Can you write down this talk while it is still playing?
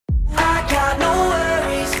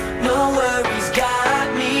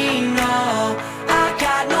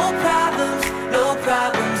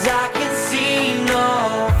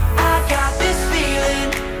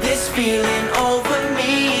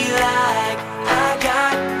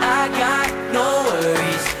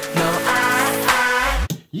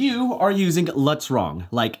are using LUTs wrong,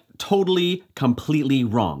 like totally, completely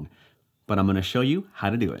wrong. But I'm gonna show you how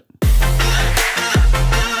to do it.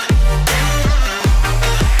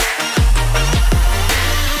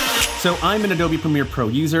 So I'm an Adobe Premiere Pro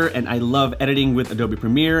user and I love editing with Adobe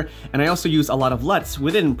Premiere, and I also use a lot of LUTs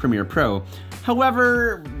within Premiere Pro.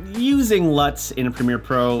 However, using LUTs in Premiere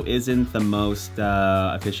Pro isn't the most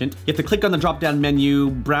efficient. You have to click on the drop-down menu,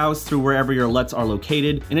 browse through wherever your LUTs are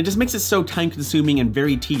located, and it just makes it so time-consuming and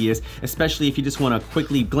very tedious, especially if you just want to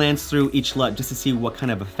quickly glance through each LUT just to see what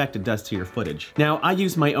kind of effect it does to your footage. Now, I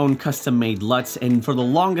use my own custom-made LUTs, and for the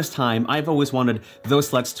longest time, I've always wanted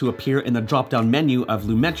those LUTs to appear in the drop-down menu of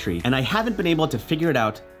Lumetri, and I haven't been able to figure it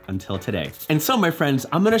out until today. And so, my friends,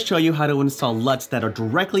 I'm gonna show you how to install LUTs that are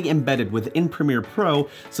directly embedded within Premiere Pro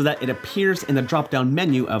so that it appears in the drop-down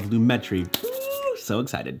menu of Lumetri. So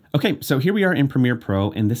excited. Okay, so here we are in Premiere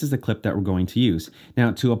Pro, and this is the clip that we're going to use.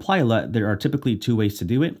 Now, to apply a LUT, there are typically two ways to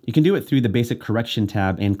do it. You can do it through the basic correction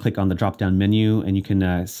tab and click on the drop-down menu, and you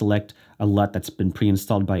can select a LUT that's been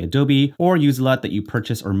pre-installed by Adobe, or use a LUT that you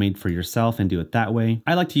purchased or made for yourself and do it that way.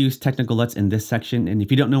 I like to use technical LUTs in this section, and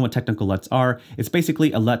if you don't know what technical LUTs are, it's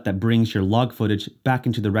basically a LUT that brings your log footage back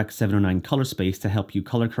into the Rec 709 color space to help you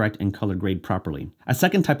color correct and color grade properly. A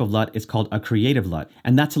second type of LUT is called a creative LUT,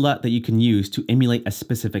 and that's a LUT that you can use to emulate a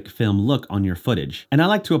specific film look on your footage. And I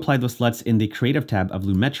like to apply those LUTs in the creative tab of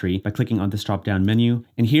Lumetri by clicking on this drop-down menu,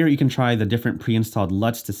 and here you can try the different pre-installed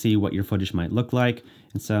LUTs to see what your footage might look like.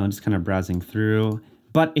 And so I'm just kind of browsing through.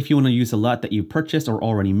 But if you want to use a LUT that you purchased or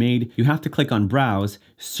already made, you have to click on Browse,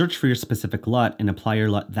 search for your specific LUT, and apply your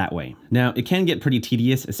LUT that way. Now, it can get pretty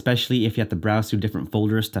tedious, especially if you have to browse through different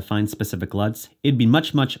folders to find specific LUTs. It'd be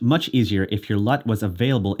much easier if your LUT was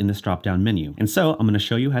available in this drop-down menu. And so I'm going to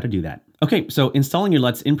show you how to do that. Okay, so installing your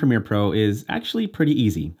LUTs in Premiere Pro is actually pretty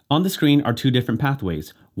easy. On the screen are two different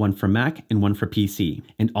pathways, one for Mac and one for PC.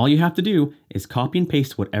 And all you have to do is copy and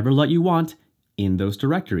paste whatever LUT you want in those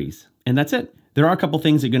directories. And that's it. There are a couple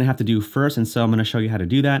things you're gonna have to do first, and so I'm gonna show you how to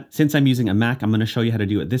do that. Since I'm using a Mac, I'm gonna show you how to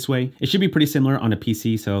do it this way. It should be pretty similar on a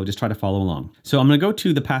PC, so just try to follow along. So I'm gonna go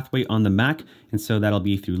to the pathway on the Mac, and so that'll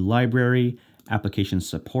be through Library, Application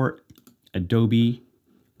Support, Adobe,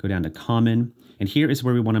 go down to Common, and here is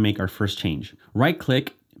where we wanna make our first change.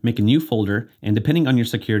 Right-click, make a new folder, and depending on your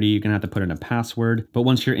security, you're gonna have to put in a password, but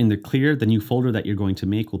once you're in the clear, the new folder that you're going to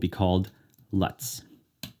make will be called LUTs.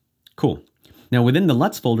 Cool. Now within the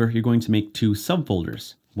LUTs folder, you're going to make two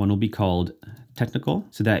subfolders. One will be called Technical,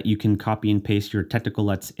 so that you can copy and paste your technical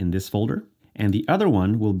LUTs in this folder. And the other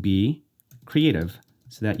one will be Creative,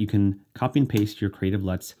 so that you can copy and paste your creative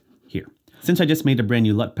LUTs here. Since I just made a brand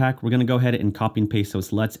new LUT pack, we're gonna go ahead and copy and paste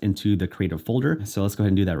those LUTs into the creative folder. So let's go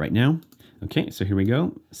ahead and do that right now. Okay, so here we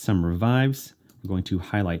go. Some revives. We're going to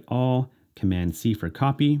highlight all, Command C for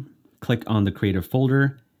copy, click on the creative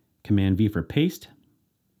folder, Command V for paste.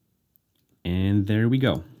 And there we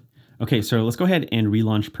go. Okay, so let's go ahead and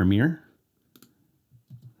relaunch Premiere.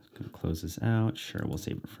 Gonna close this out. Sure, we'll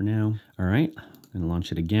save it for now. All right, I'm gonna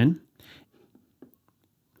launch it again.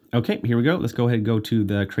 Okay, here we go. Let's go ahead and go to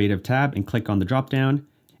the Creative tab and click on the drop-down.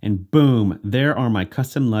 And boom, there are my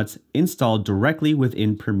custom LUTs installed directly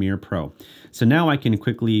within Premiere Pro. So now I can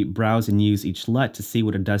quickly browse and use each LUT to see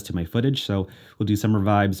what it does to my footage. So we'll do some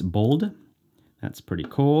revives bold. That's pretty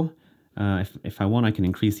cool. If I want, I can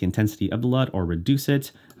increase the intensity of the LUT or reduce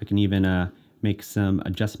it. I can even make some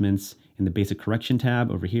adjustments in the basic correction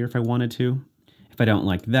tab over here if I wanted to. If I don't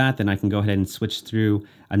like that, then I can go ahead and switch through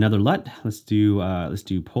another LUT. Let's do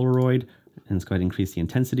Polaroid, and let's go ahead and increase the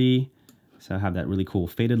intensity. So I have that really cool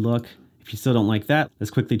faded look. If you still don't like that,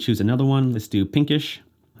 let's quickly choose another one. Let's do pinkish,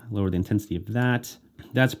 lower the intensity of that.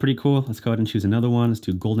 That's pretty cool. Let's go ahead and choose another one. Let's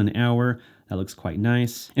do golden hour. That looks quite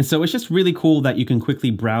nice. And so it's just really cool that you can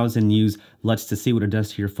quickly browse and use LUTs to see what it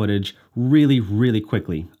does to your footage really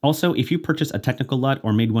quickly. Also, if you purchase a technical LUT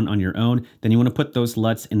or made one on your own, then you want to put those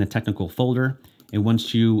LUTs in the technical folder. And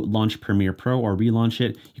once you launch Premiere Pro or relaunch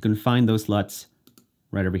it, you can find those LUTs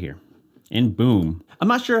right over here. And boom. I'm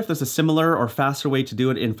not sure if there's a similar or faster way to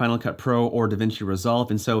do it in Final Cut Pro or DaVinci Resolve,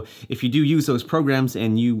 and so if you do use those programs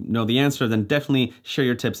and you know the answer, then definitely share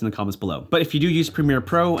your tips in the comments below. But if you do use Premiere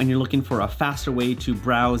Pro and you're looking for a faster way to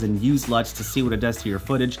browse and use LUTs to see what it does to your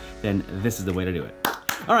footage, then this is the way to do it.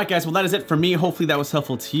 All right, guys, well, that is it for me. Hopefully that was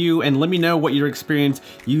helpful to you, and let me know what your experience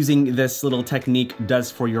using this little technique does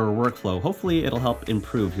for your workflow. Hopefully it'll help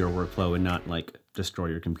improve your workflow and not like destroy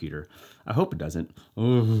your computer. I hope it doesn't.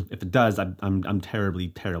 If it does, I'm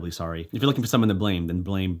terribly sorry. If you're looking for someone to blame, then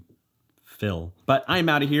blame Phil. But I'm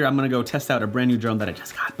out of here. I'm gonna go test out a brand new drone that I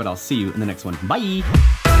just got, but I'll see you in the next one.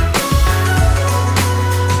 Bye.